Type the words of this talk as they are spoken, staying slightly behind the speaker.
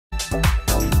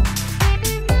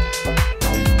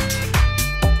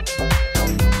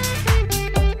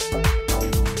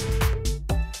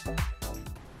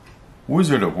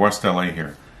Wizard of West LA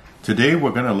here. Today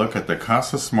we're going to look at the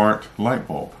Kasa Smart Light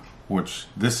Bulb, which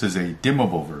this is a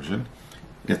dimmable version.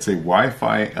 It's a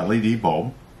Wi-Fi LED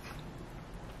bulb.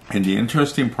 And the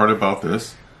interesting part about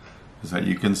this is that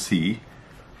you can see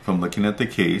from looking at the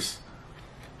case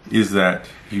is that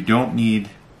you don't need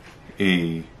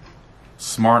a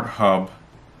smart hub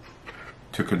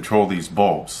to control these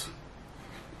bulbs.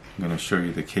 I'm going to show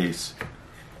you the case.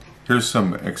 Here's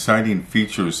some exciting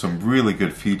features, some really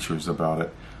good features about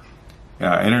it.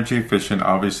 Energy efficient,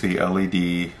 obviously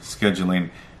LED, scheduling.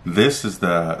 This is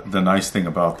the nice thing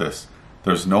about this.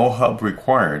 There's no hub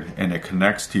required and it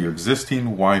connects to your existing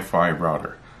Wi-Fi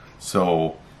router.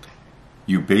 So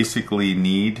you basically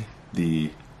need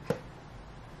the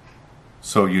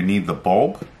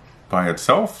bulb by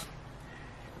itself,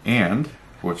 and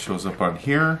what shows up on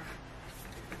here,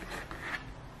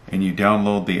 and you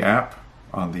download the app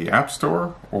on the App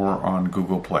Store or on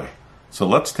Google Play. So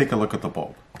let's take a look at the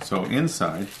bulb. So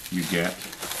inside you get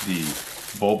the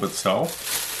bulb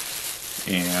itself,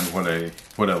 and what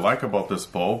I like about this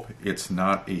bulb, it's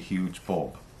not a huge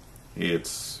bulb.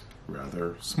 It's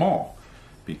rather small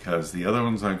because the other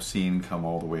ones I've seen come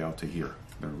all the way out to here.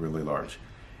 They're really large.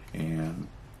 And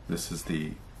this is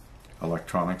the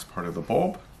electronics part of the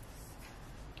bulb,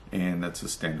 and that's a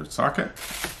standard socket.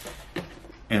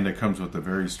 And it comes with a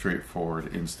very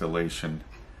straightforward installation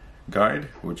guide,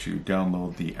 which you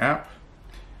download the app,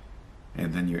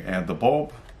 and then you add the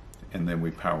bulb, and then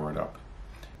we power it up.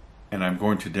 And I'm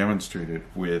going to demonstrate it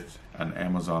with an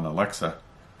Amazon Alexa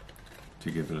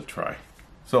to give it a try.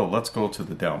 So let's go to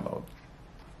the download.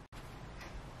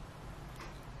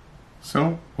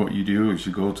 So what you do is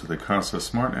you go to the Kasa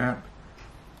Smart app,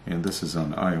 and this is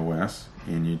on iOS,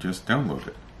 and you just download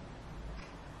it.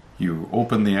 You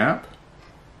open the app,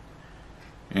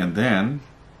 and then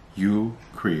you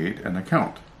create an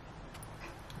account.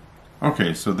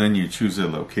 Okay, so then you choose a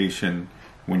location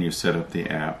when you set up the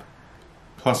app,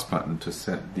 plus button to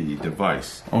set the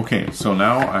device. Okay, so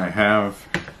now I have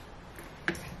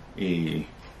a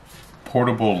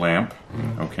portable lamp,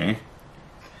 okay,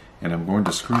 and I'm going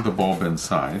to screw the bulb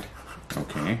inside,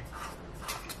 okay,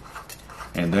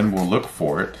 and then we'll look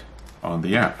for it on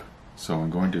the app. So I'm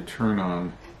going to turn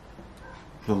on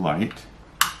the light.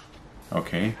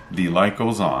 Okay, the light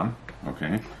goes on.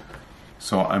 Okay,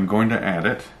 so I'm going to add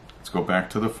it. Let's go back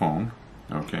to the phone.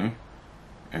 Okay,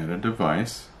 add a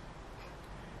device,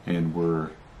 and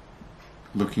we're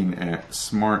looking at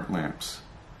smart lamps,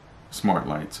 smart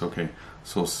lights. Okay,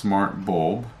 so smart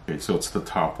bulb. Okay, so it's the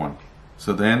top one.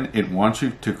 So then it wants you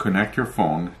to connect your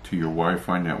phone to your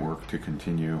Wi-Fi network to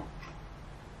continue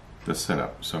the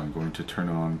setup. So I'm going to turn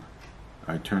on,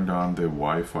 I turned on the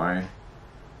Wi-Fi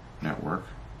network.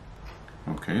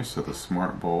 Okay, so the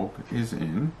smart bulb is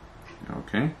in.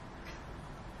 Okay,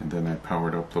 and then I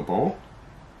powered up the bulb.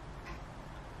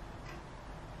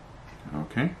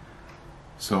 Okay,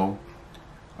 so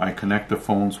I connect the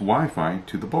phone's Wi-Fi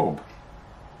to the bulb.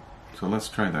 So let's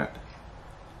try that.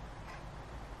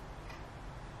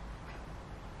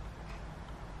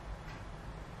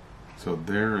 So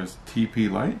there is TP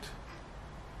light.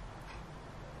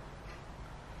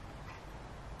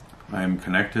 I am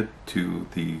connected to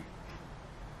the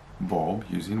bulb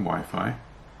using Wi-Fi.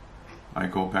 I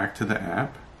go back to the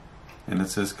app, and it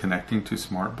says connecting to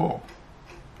smart bulb.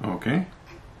 Okay,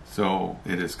 so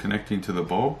it is connecting to the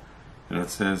bulb, and it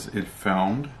says it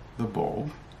found the bulb.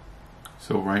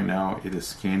 So right now it is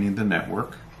scanning the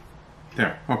network.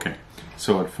 There, okay,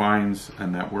 so it finds a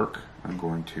network. I'm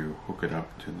going to hook it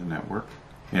up to the network,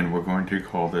 and we're going to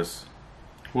call this,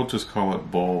 we'll just call it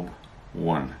bulb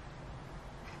 1.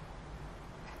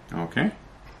 Okay,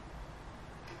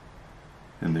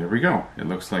 and there we go. It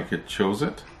looks like it chose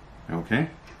it. Okay,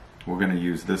 we're going to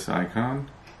use this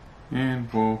icon, and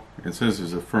it says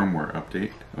there's a firmware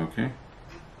update. Okay,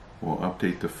 we'll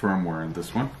update the firmware in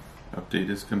this one. Update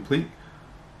is complete.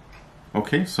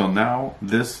 Okay, so now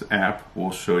this app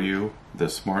will show you the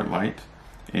smart light,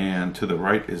 and to the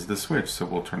right is the switch, so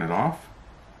we'll turn it off.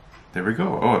 There we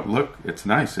go. Oh, look, it's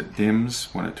nice. It dims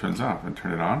when it turns off, and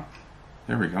turn it on.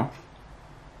 There we go.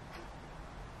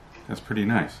 That's pretty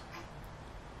nice.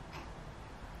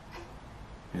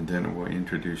 And then it will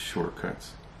introduce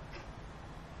shortcuts.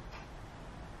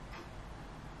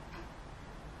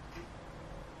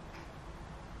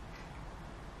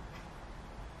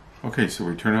 Okay, so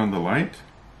we turn on the light,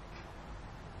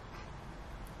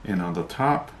 and on the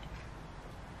top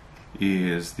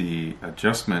is the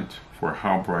adjustment for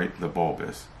how bright the bulb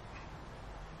is.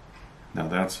 Now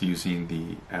that's using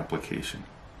the application.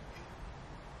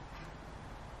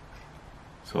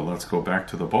 So let's go back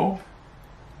to the bulb.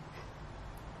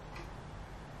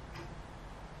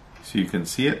 So you can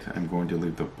see it. I'm going to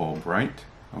leave the bulb right.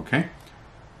 Okay.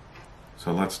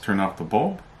 So let's turn off the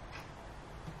bulb.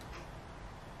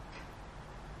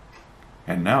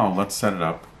 And now let's set it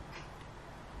up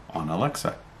on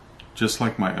Alexa. Just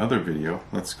like my other video,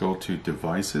 let's go to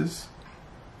Devices.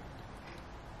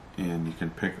 And you can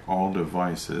pick all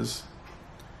devices.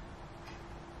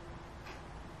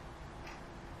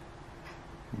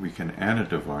 We can add a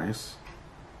device.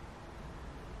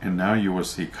 And now you will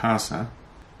see Kasa.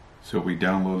 So we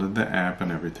downloaded the app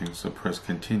and everything, so press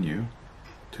continue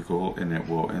to go and it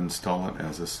will install it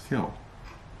as a skill.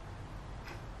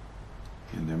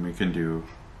 And then we can do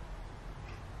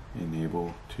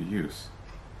enable to use.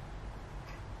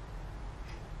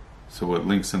 So it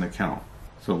links an account.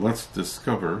 So let's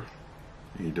discover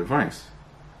a device.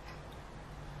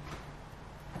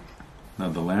 Now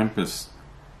the lamp is,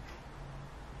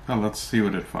 now let's see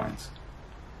what it finds.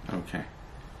 Okay.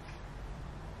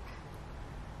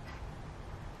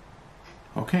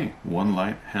 Okay, one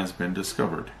light has been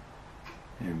discovered.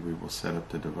 And we will set up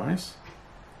the device.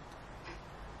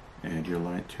 Add your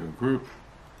light to a group.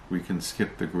 We can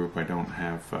skip the group. I don't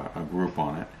have a group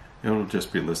on it. It'll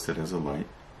just be listed as a light.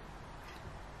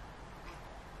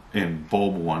 And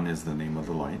bulb 1 is the name of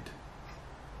the light.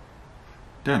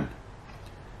 Done.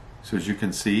 So as you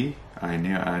can see, I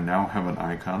now have an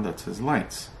icon that says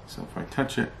lights. So if I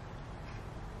touch it,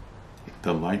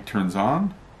 the light turns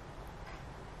on.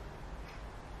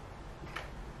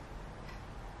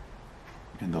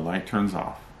 And the light turns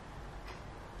off.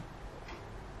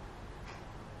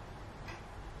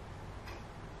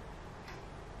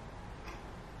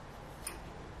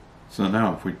 So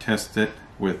now if we test it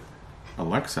with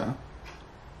Alexa,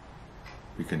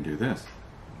 we can do this.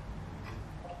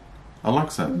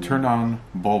 Alexa, turn on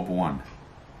bulb 1.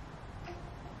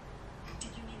 Did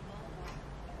you mean bulb 1?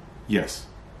 Yes.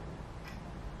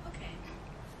 Okay.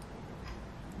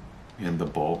 And the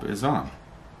bulb is on.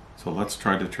 So let's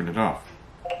try to turn it off.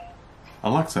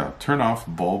 Alexa, turn off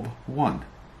bulb 1.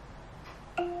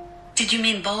 Did you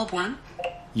mean bulb 1?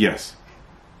 Yes.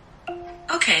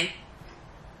 Okay.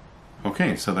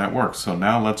 Okay, so that works. So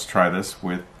now let's try this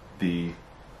with the...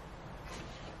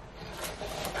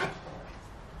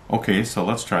 Okay, so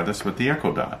let's try this with the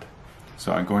echo dot.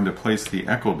 So I'm going to place the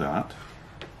echo dot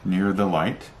near the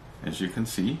light, as you can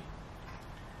see.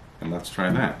 And let's try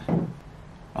that.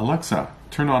 Alexa,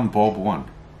 turn on bulb 1.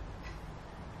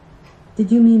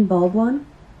 Did you mean bulb 1?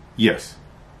 Yes.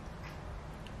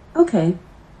 Okay.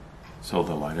 So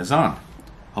the light is on.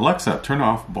 Alexa, turn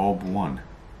off bulb 1.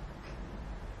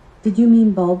 Did you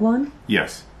mean bulb 1?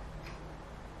 Yes.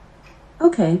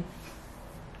 Okay.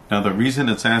 Now the reason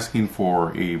it's asking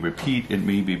for a repeat, it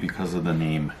may be because of the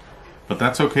name. But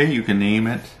that's okay, you can name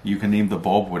it. You can name the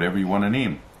bulb whatever you want to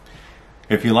name.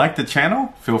 If you like the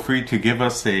channel, feel free to give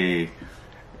us a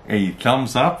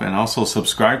thumbs up and also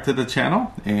subscribe to the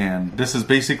channel. And this is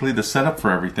basically the setup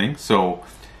for everything. So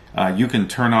you can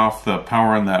turn off the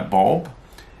power on that bulb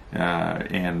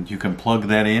and you can plug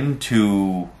that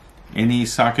into any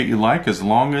socket you like, as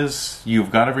long as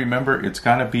you've got to remember it's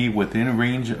got to be within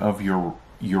range of your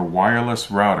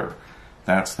wireless router.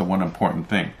 That's the one important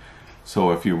thing.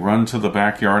 So if you run to the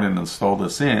backyard and install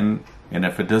this in, and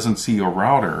if it doesn't see your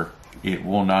router, it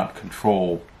will not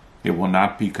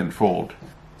be controlled.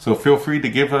 So feel free to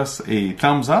give us a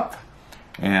thumbs up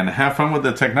and have fun with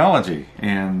the technology.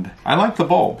 And I like the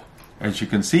bulb. As you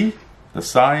can see, the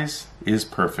size is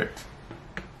perfect.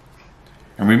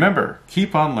 And remember,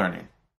 keep on learning.